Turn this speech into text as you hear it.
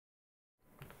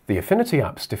The Affinity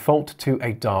apps default to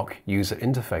a dark user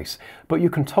interface, but you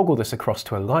can toggle this across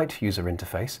to a light user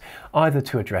interface, either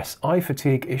to address eye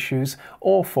fatigue issues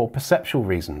or for perceptual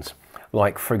reasons.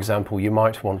 Like, for example, you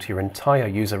might want your entire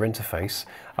user interface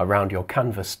around your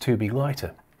canvas to be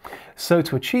lighter. So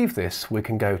to achieve this, we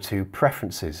can go to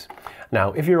Preferences.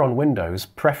 Now, if you're on Windows,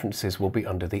 Preferences will be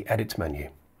under the Edit menu.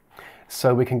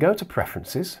 So we can go to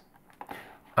Preferences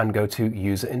and go to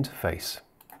User Interface.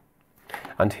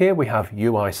 And here we have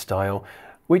UI style.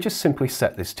 We just simply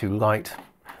set this to light,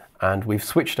 and we've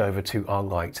switched over to our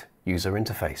light user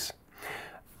interface.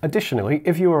 Additionally,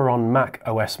 if you are on Mac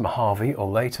OS Mojave or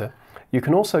later, you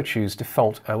can also choose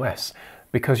Default OS,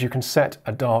 because you can set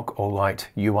a dark or light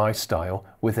UI style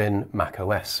within Mac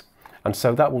OS. And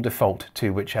so that will default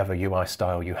to whichever UI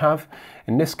style you have.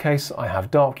 In this case, I have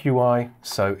dark UI,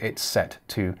 so it's set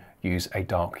to use a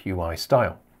dark UI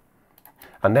style.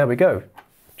 And there we go.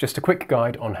 Just a quick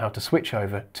guide on how to switch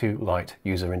over to light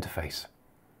user interface.